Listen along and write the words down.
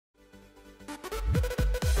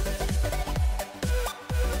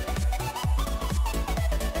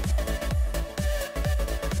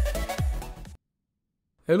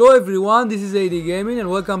Hello everyone, this is AD Gaming and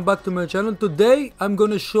welcome back to my channel. Today I'm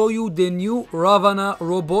gonna show you the new RAVANA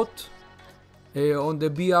robot on the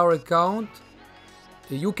BR account.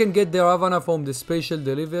 You can get the RAVANA from the special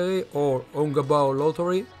delivery or on Gabao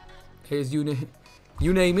lottery, as you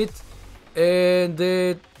name it.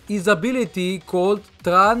 And his ability called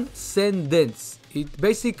Transcendence.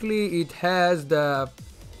 It has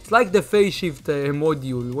it's like the phase shift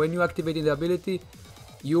module. When you activate the ability,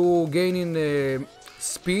 you gain in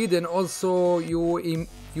speed, and also you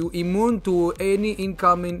immune to any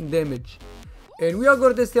incoming damage. And we are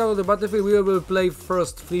going to test out the battlefield. We will play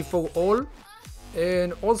first free for all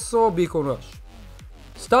and also Beacon Rush.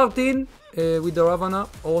 Starting with the RAVANA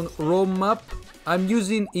on Rome map. I'm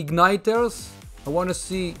using igniters. I want to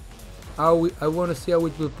see how it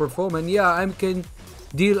will perform, and yeah, I can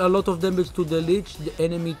deal a lot of damage to the Leech, the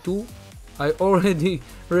enemy too. I already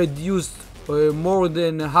reduced more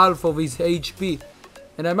than half of his HP.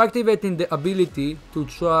 And I'm activating the ability to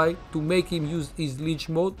try to make him use his Leech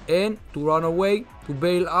mode and to run away, to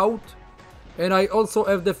bail out. And I also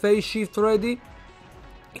have the phase shift ready.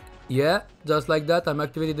 Yeah, just like that, I'm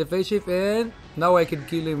activating the phase shift and now I can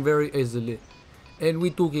kill him very easily. And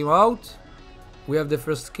we took him out. We have the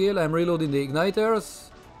first kill. I'm reloading the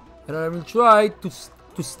igniters. And I will try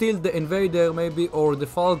to steal the invader maybe, or the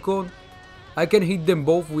falcon. I can hit them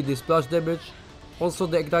both with the splash damage. Also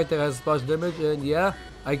the igniter has splash damage, and yeah,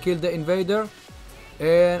 I killed the invader.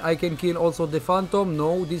 And I can kill also the phantom.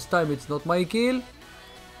 No, this time it's not my kill.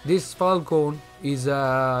 This falcon is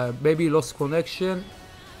maybe lost connection.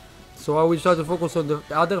 So I will try to focus on the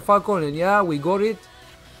other falcon, and yeah, we got it.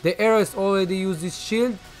 The Ares already used his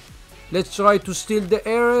shield. Let's try to steal the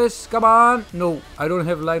Ares. Come on. No, I don't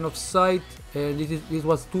have line of sight, and this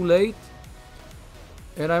was too late.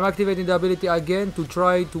 And I'm activating the ability again to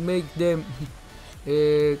try to make them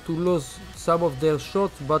to lose some of their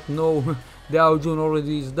shots, but no, the Aojun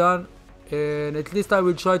already is done. And at least I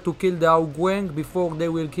will try to kill the Aogweng before they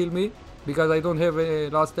will kill me, because I don't have a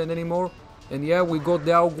last stand anymore. And yeah, we got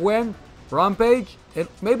the Aogweng, Rampage, and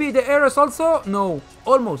maybe the Ares also? No,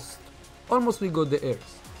 almost we got the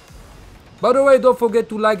Ares. By the way, don't forget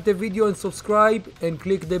to like the video and subscribe and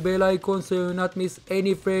click the bell icon so you will not miss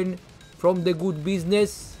anything from the good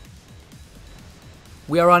business.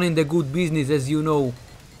 We are running the good business, as you know.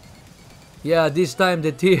 Yeah, this time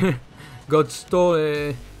the tier got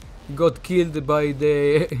killed by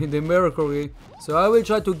the Mercury. So I will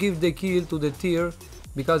try to give the kill to the tier,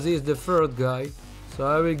 because he is the third guy. So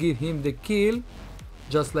I will give him the kill,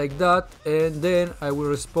 just like that, and then I will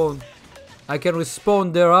respawn. I can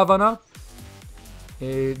respawn the RAVANA.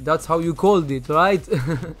 That's how you called it, right?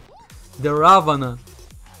 The RAVANA.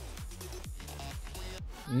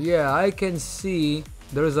 Yeah, I can see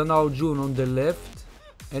there is an Aojun on the left.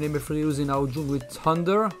 Enemy free using Aojun with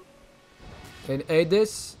Thunder and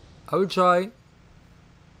Hades. I will try.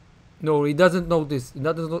 No, he doesn't notice. He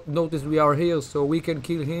doesn't notice we are here, so we can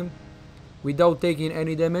kill him without taking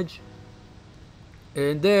any damage.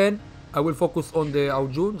 And then I will focus on the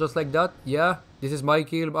Aojun, just like that. Yeah, this is my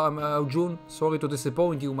kill, Aojun. Sorry to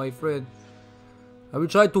disappoint you, my friend. I will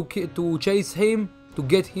try to chase him, to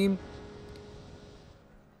get him.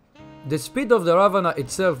 The speed of the RAVANA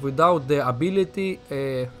itself without the ability,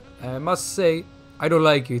 I must say, I don't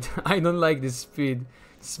like it. I don't like the speed.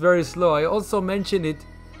 It's very slow. I also mentioned it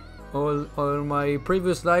on my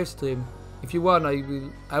previous live stream. If you want,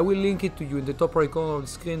 I will link it to you in the top right corner of the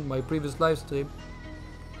screen, my previous live stream.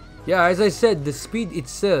 Yeah, as I said, the speed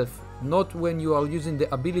itself, not when you are using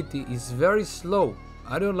the ability, is very slow.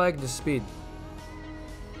 I don't like the speed.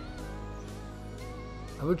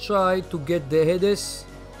 I will try to get the Hades.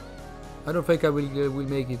 I don't think I will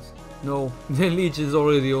make it. No, the Leech is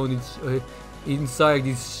already on its inside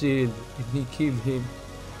his shield. He killed him.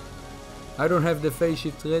 I don't have the phase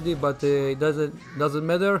shift ready, but it doesn't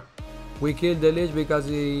matter. We killed the Leech because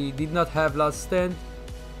he did not have last stand.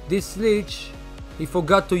 This Leech, he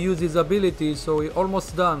forgot to use his ability, so he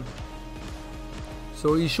almost done.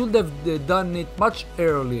 So he should have done it much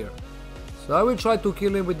earlier. So I will try to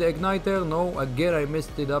kill him with the igniter. No, again I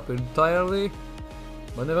messed it up entirely.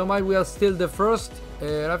 But never mind, we are still the first.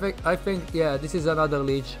 I think, yeah, this is another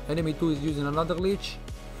Leech. Enemy 2 is using another Leech.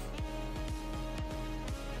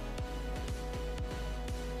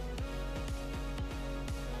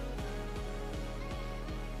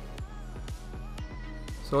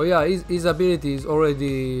 So yeah, his ability is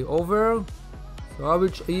already over. So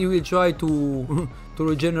he will try to to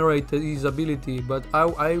regenerate his ability, but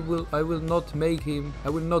I will not make him. I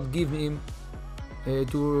will not give him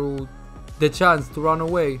the chance to run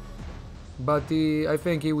away. But I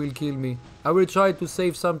think he will kill me. I will try to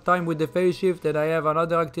save some time with the phase shift, and I have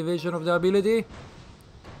another activation of the ability.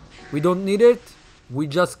 We don't need it. We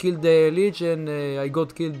just killed the Leech, and I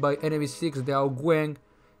got killed by enemy 6, the Aoguang.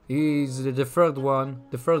 He's the third one,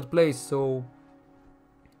 the third place, so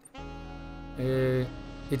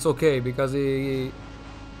it's okay, because it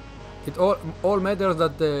all matters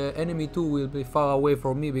that the enemy 2 will be far away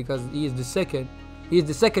from me, because he is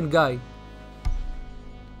the second guy.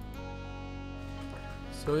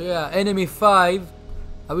 So yeah, enemy 5.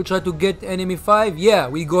 I will try to get enemy 5. Yeah,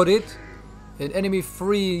 we got it. And enemy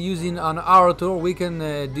 3 using an Arthur, we can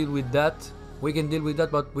deal with that.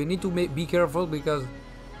 But we need to be careful, because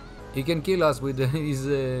he can kill us with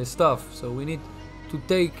his stuff. So we need to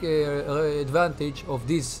take advantage of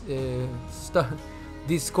this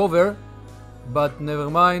this cover. But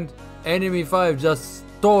never mind. Enemy 5 just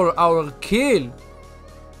stole our kill.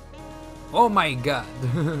 Oh my god.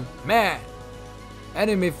 Man.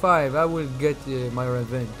 Enemy 5, I will get my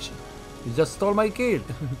revenge. He just stole my kill.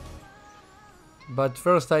 But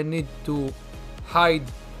first I need to hide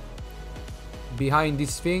behind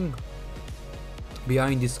this thing,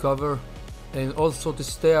 behind this cover, and also to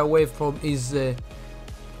stay away from his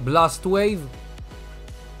blast wave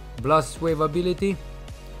ability.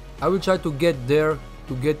 I will try to get there,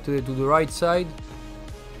 to get to the right side,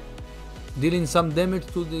 dealing some damage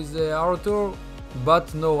to this Arthur.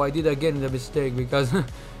 But no, I did again the mistake, because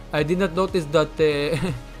I did not notice that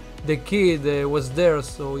the kid was there,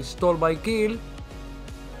 so he stole my kill.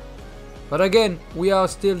 But again, we are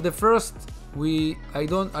still the first. I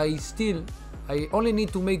only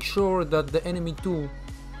need to make sure that the enemy 2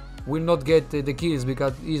 will not get the kills,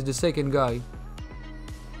 because he's the second guy.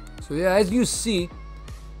 So yeah, as you see,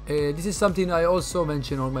 this is something I also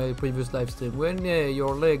mentioned on my previous live stream. When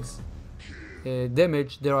your legs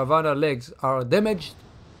damaged, the Ravana legs are damaged,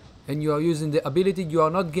 and you are using the ability, you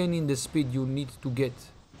are not gaining the speed you need to get.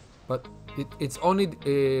 But it's only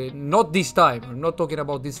not this time. I'm not talking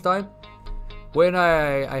about this time. When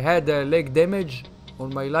I had leg damage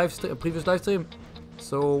on my previous live stream,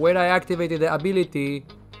 so when I activated the ability,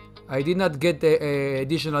 I did not get the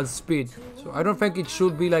additional speed. So I don't think it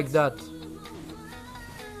should be like that.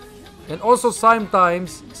 And also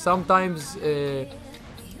sometimes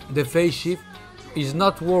the phase shift is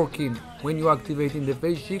not working. When you activating the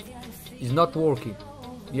phase shift, is not working.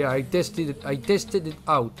 Yeah, I tested it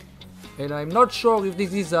out, and I'm not sure if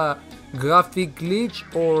this is a graphic glitch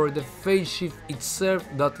or the phase shift itself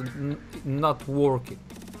that not working.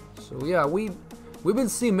 So yeah, we will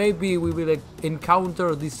see. Maybe we will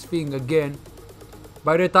encounter this thing again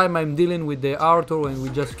by the time I'm dealing with the Arthur, and we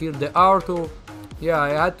just killed the Arthur. Yeah, I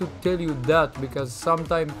had to tell you that, because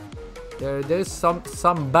sometimes there's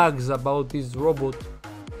some bugs about this robot.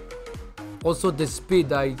 Also the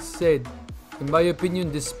speed, I said, in my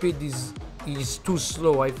opinion, the speed is too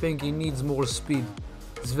slow. I think it needs more speed.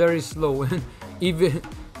 It's very slow. And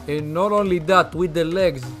not only that, with the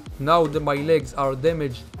legs, now that my legs are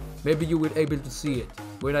damaged, maybe you will able to see it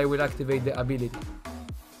when I will activate the ability.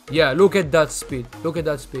 Yeah, look at that speed. Look at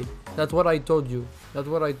that speed. That's what I told you.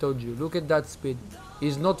 Look at that speed.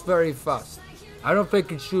 It's not very fast. I don't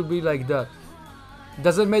think it should be like that.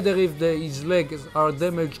 Doesn't matter if his legs are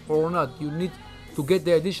damaged or not. You need to get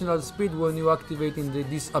the additional speed when you activating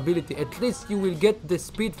this ability. At least you will get the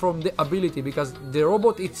speed from the ability, because the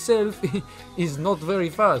robot itself is not very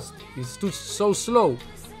fast. It's so slow.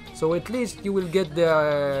 So at least you will get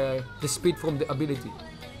the speed from the ability.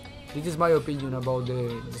 This is my opinion about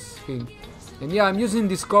this thing. And yeah, I'm using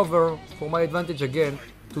this cover for my advantage again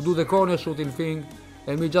to do the corner shooting thing.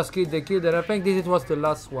 And we just killed the kid, and I think this was the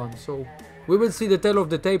last one. So we will see the tail of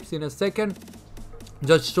the tapes in a second.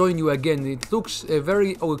 Just showing you again. It looks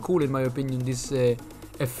very cool in my opinion, this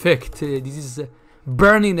effect. This is a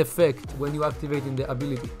burning effect when you activating the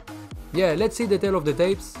ability. Yeah, let's see the tail of the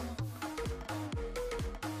tapes.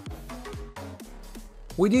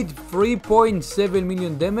 We did 3.7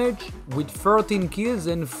 million damage with 13 kills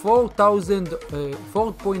and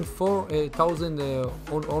 4.4 thousand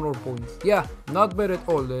honor points. Yeah, not bad at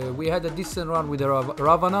all. We had a decent run with the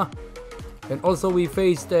Ravana, and also we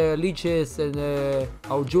faced Leeches and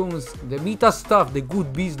our Jones, the meta stuff, the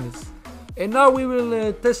good business. And now we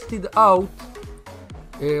will test it out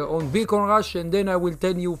on Beacon Rush, and then I will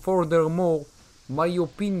tell you furthermore my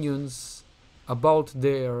opinions about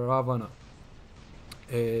the Ravana.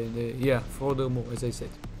 And yeah, furthermore, as I said.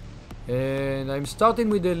 And I'm starting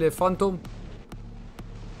with the Phantom.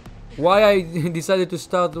 Why I decided to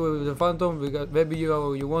start with the Phantom, because maybe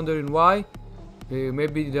you're wondering why.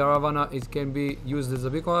 Maybe the Ravana, it can be used as a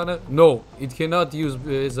beacon runner. No, it cannot use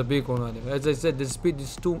as a beacon runner. As I said, the speed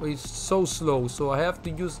is so slow, so I have to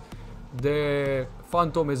use the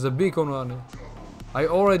Phantom as a beacon runner. I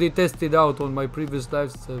already tested out on my previous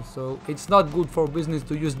lifestyle, so it's not good for business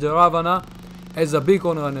to use the Ravana as a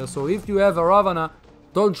beacon runner. So if you have a Ravana,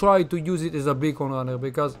 don't try to use it as a beacon runner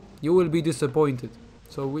because you will be disappointed.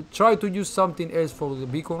 So we try to use something else for the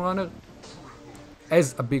beacon runner,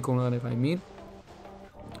 as a beacon runner I mean.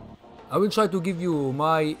 I will try to give you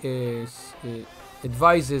my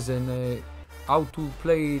advices and how to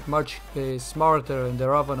play it much smarter in the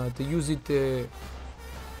Ravana, to use it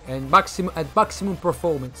and at maximum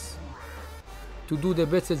performance, to do the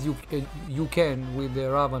best as you can with the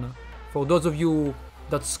Ravana. For those of you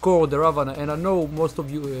that scored the Ravana, and I know most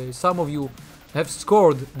of you, some of you have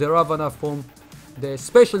scored the Ravana from the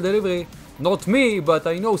special delivery, not me, but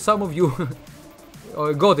I know some of you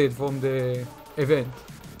got it from the event.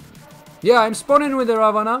 Yeah, I'm spawning with the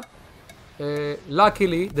Ravana.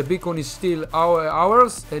 Luckily, the beacon is still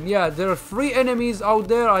ours, and yeah, there are 3 enemies out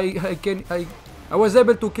there. I was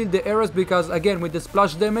able to kill the Ares because, again, with the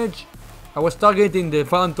splash damage, I was targeting the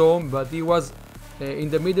Phantom, but he was in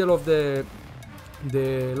the middle of the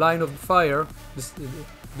line of fire,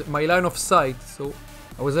 my line of sight, so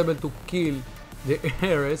I was able to kill the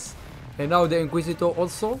Ares, and now the Inquisitor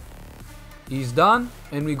also is done,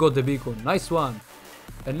 and we got the beacon. Nice one.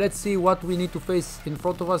 And let's see what we need to face in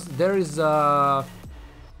front of us. There is a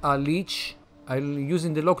Leech. I'm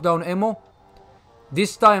using the lockdown ammo.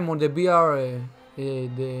 This time on the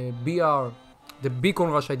the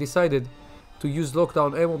beacon rush, I decided to use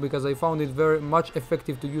lockdown ammo because I found it very much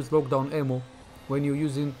effective to use lockdown ammo when you're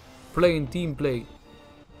using playing team play.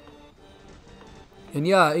 And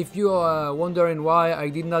yeah, if you are wondering why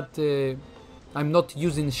I'm not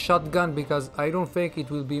using shotgun, because I don't think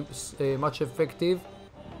it will be much effective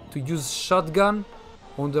to use shotgun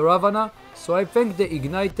on the Ravana. So I think the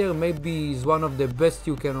igniter maybe is one of the best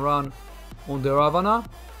you can run on the Ravana.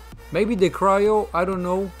 Maybe the cryo, I don't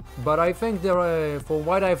know, but I think for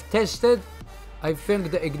what I've tested, I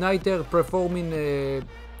think the igniter performing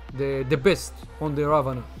the best on the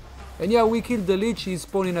Ravana. And yeah, we killed the Leech. He's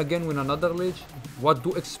spawning again with another Leech. What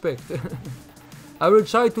to expect? I will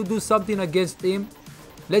try to do something against him.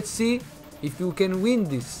 Let's see if you can win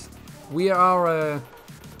this.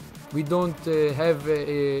 We don't have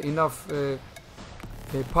enough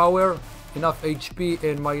power, enough HP,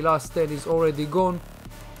 and my last 10 is already gone.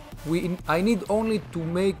 I need only to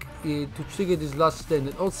make to trigger this last stand,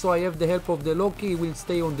 and also I have the help of the Loki. He will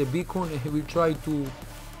stay on the beacon and he will try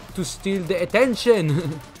to steal the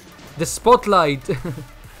attention, the spotlight.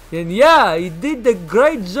 And yeah, he did a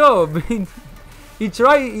great job. he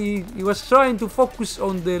was trying to focus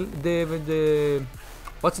on the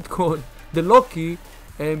what's it called, the Loki,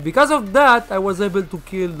 and because of that I was able to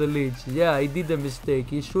kill the Leech. Yeah, I did a mistake.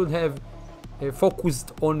 He should have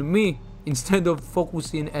focused on me instead of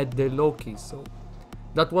focusing at the Loki. So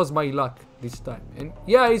that was my luck this time. And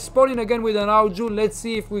yeah, he's spawning again with an Arjun. Let's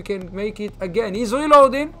see if we can make it again. He's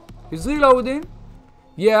reloading.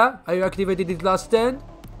 Yeah, I activated his last stand.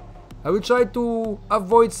 I will try to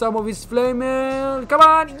avoid some of his flame. Come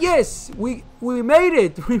on, yes, we made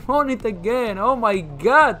it. We won it again. Oh my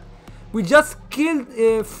god, we just killed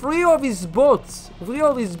 3 of his bots.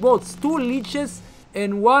 2 Leeches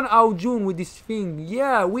and 1 Arjun with this thing.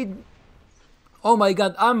 Yeah, oh my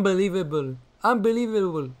god, unbelievable.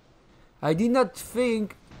 I did not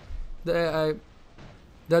think that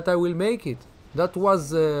I will make it. That was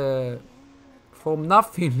from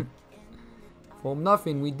nothing. From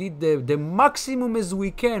nothing. We did the maximum as we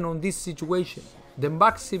can on this situation. The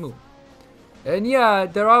maximum. And yeah,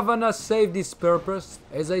 the Ravana saved his purpose.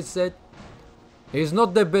 As I said, he's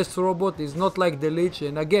not the best robot. He's not like the Leech.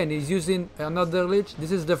 And again, he's using another Leech.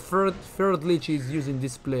 This is the third Leech he's using,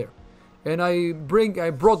 this player. And I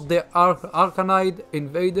brought the Arcanide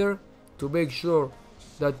Invader to make sure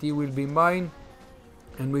that he will be mine.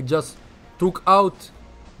 And we just took out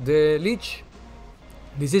the Leech.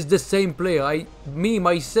 This is the same player.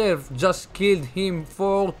 Myself just killed him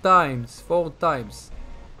 4 times.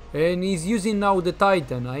 And he's using now the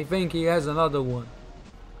Titan. I think he has another one.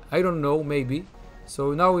 I don't know, maybe.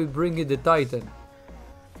 So now we bring in the Titan.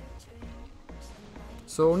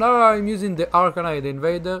 So now I'm using the Arcanide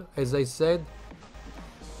Invader, as I said.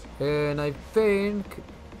 And I think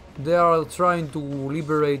they are trying to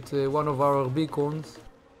liberate one of our beacons.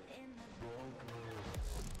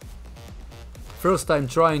 First time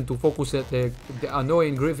trying to focus at the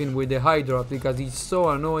annoying Griffin with the Hydra because he's so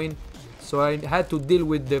annoying. So I had to deal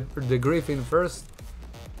with the Griffin first.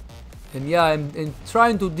 And yeah, I'm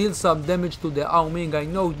trying to deal some damage to the Aoming. I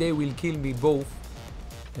know they will kill me both.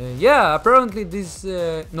 Yeah, apparently this...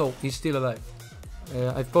 no, he's still alive.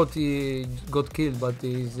 I thought he got killed, but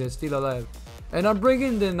he's still alive. And I'm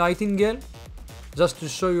bringing the Nightingale just to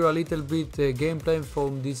show you a little bit gameplay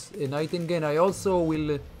from this Nightingale. I also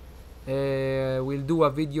will do a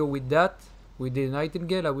video with that, with the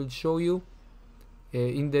Nightingale. I will show you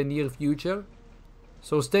in the near future.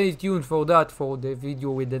 So stay tuned for that, for the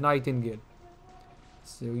video with the Nightingale.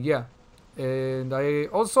 So yeah, and I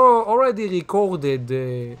also already recorded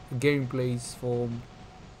gameplays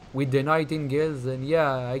with the Nightingales, and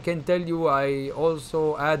yeah, I can tell you I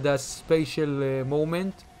also had a special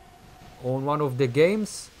moment on one of the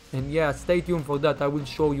games, and yeah, stay tuned for that. I will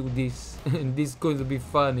show you this and this is going to be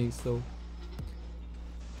funny. So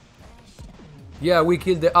yeah, we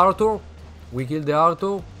killed the Arthur.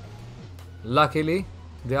 Luckily,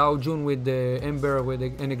 the Aojun with the Ember with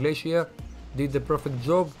the Glacier did the perfect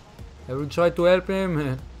job. I will try to help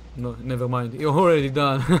him. No, never mind. He already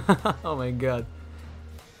done. Oh my god.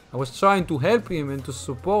 I was trying to help him and to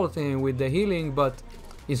support him with the healing, but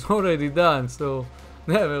it's already done, so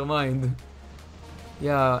never mind.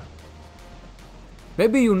 Yeah.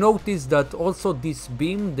 Maybe you notice that also this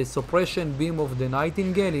beam, the suppression beam of the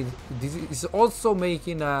Nightingale, is also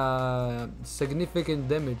making a significant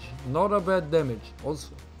damage. Not a bad damage,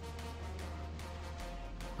 also.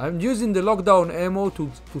 I'm using the lockdown ammo to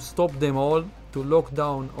stop them all, to lock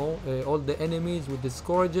down all the enemies with the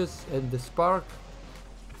scourges and the spark.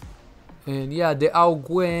 And yeah, the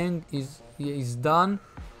Aogwang is done.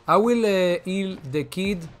 I will heal the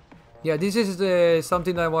kid. Yeah, this is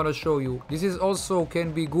something I want to show you. This is also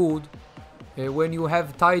can be good when you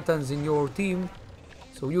have titans in your team,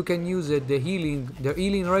 so you can use it. The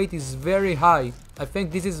healing rate is very high. I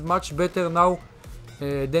think this is much better now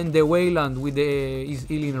than the Wayland with his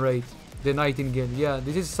healing rate, the Nightingale. Yeah,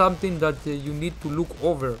 this is something that you need to look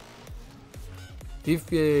over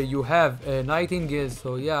if you have a Nightingale.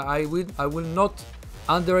 So yeah, I will not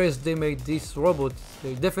underestimate this robot.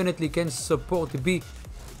 They definitely can support, be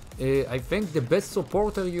I think the best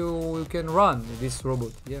supporter you can run, this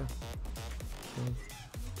robot. Yeah, so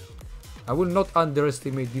I will not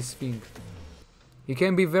underestimate this thing. It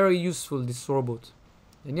can be very useful, this robot.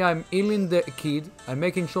 And yeah, I'm healing the kid. I'm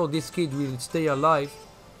making sure this kid will stay alive.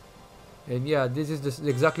 And yeah, this is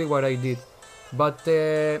exactly what I did. But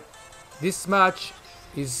this match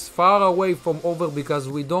is far away from over because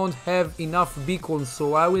we don't have enough beacons.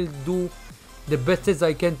 So I will do the best as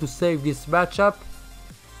I can to save this matchup.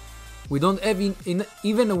 We don't have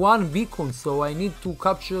even one beacon, so I need to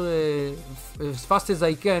capture as fast as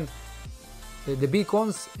I can the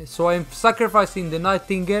beacons. So I'm sacrificing the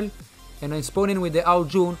Nightingale and I'm spawning with the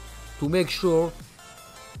Aojun to make sure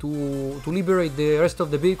to liberate the rest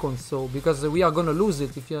of the beacons. So because we are gonna lose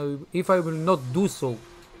it if I will not do so.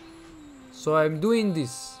 So I'm doing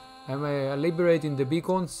this. I'm liberating the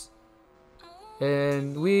beacons,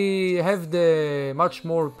 and we have the much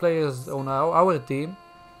more players on our team.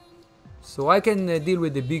 So I can deal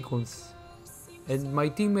with the beacons, and my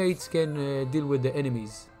teammates can deal with the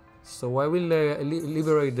enemies. So I will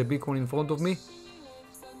liberate the beacon in front of me,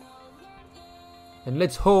 and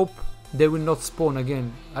let's hope they will not spawn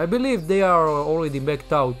again. I believe they are already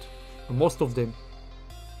maxed out, most of them.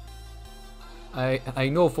 I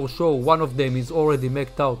know for sure one of them is already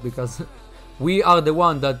maxed out because we are the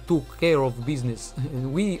one that took care of business,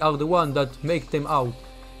 and we are the one that make them out.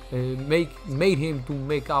 Made him to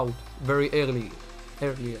make out very earlier.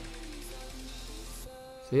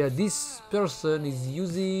 So yeah, this person is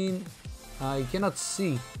using, I cannot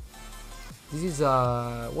see. This is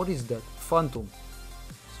a, what is that? Phantom.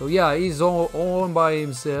 So yeah, he's all by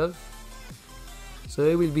himself. So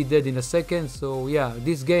he will be dead in a second. So yeah,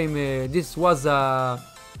 this game, this was a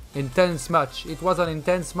intense match. It was an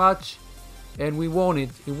intense match, and we won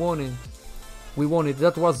it. We won it.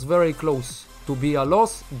 That was very close to be a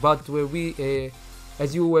loss, but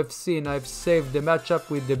as you have seen, I've saved the matchup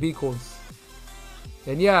with the beacons.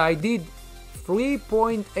 And yeah, I did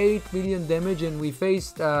 3.8 million damage, and we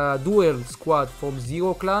faced a duel squad from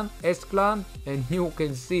Zero Clan, S Clan, and you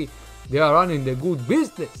can see they are running the good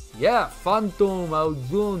business. Yeah, Phantom,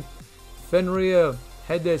 Aojun, Fenrir,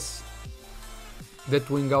 Hades,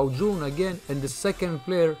 Deathwing Aojun again, and the second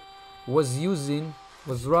player was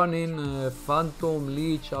running Phantom,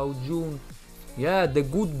 Leech, Aojun. Yeah, the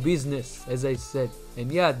good business, as I said. And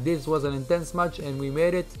yeah, this was an intense match, and we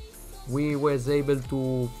made it. We was able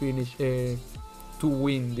to finish to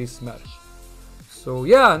win this match. So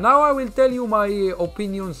yeah, now I will tell you my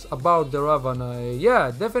opinions about the Ravana. Yeah,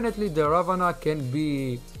 definitely the Ravana can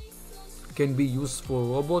be useful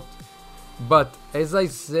robot, but as I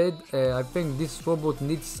said, I think this robot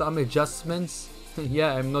needs some adjustments.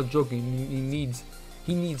 Yeah, I'm not joking.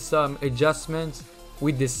 He needs some adjustments.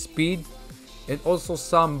 with the speed, and also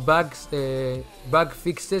some bug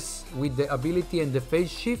fixes with the ability and the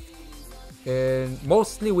phase shift, and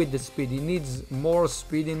mostly with the speed. It needs more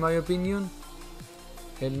speed in my opinion,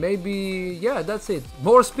 and maybe, yeah, that's it,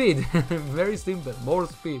 more speed. Very simple, more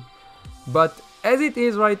speed. But as it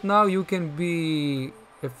is right now, you can be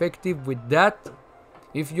effective with that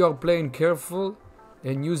if you are playing careful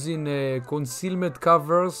and using concealment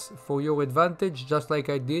covers for your advantage, just like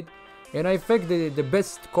I did. And I think the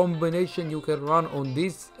best combination you can run on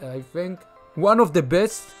this, I think one of the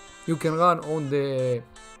best you can run on the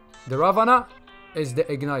RAVANA is the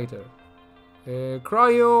igniter.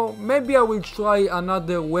 Cryo, maybe I will try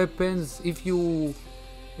another weapons. If you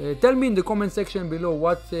tell me in the comment section below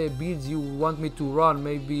what builds you want me to run,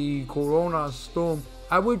 maybe Corona, Storm,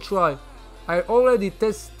 I will try. I already have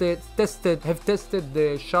tested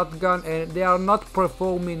the shotgun, and they are not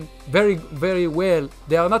performing very well.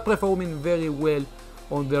 They are not performing very well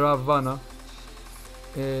on the RAVANA.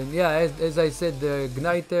 And yeah, as I said, the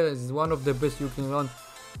igniter is one of the best you can run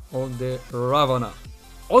on the RAVANA.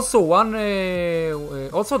 Also,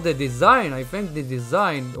 also the design. I think the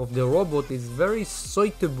design of the robot is very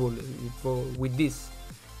suitable with this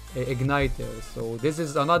igniter. So this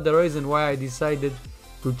is another reason why I decided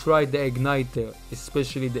to try the igniter,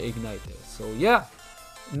 especially the igniter. So yeah,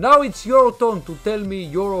 now it's your turn to tell me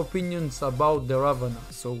your opinions about the RAVANA.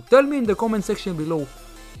 So tell me in the comment section below,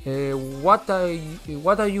 what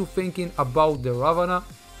are you thinking about the RAVANA?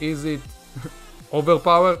 Is it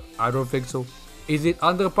overpowered? I don't think so. Is it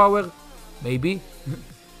underpowered? Maybe.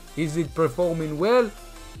 Is it performing well?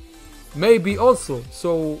 Maybe also.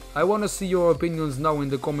 So I want to see your opinions now in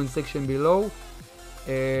the comment section below.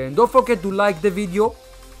 And don't forget to like the video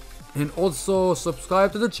and also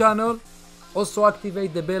subscribe to the channel. Also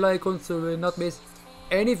activate the bell icon so you will not miss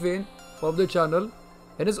anything from the channel.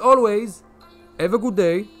 And as always, have a good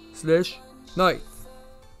day / night.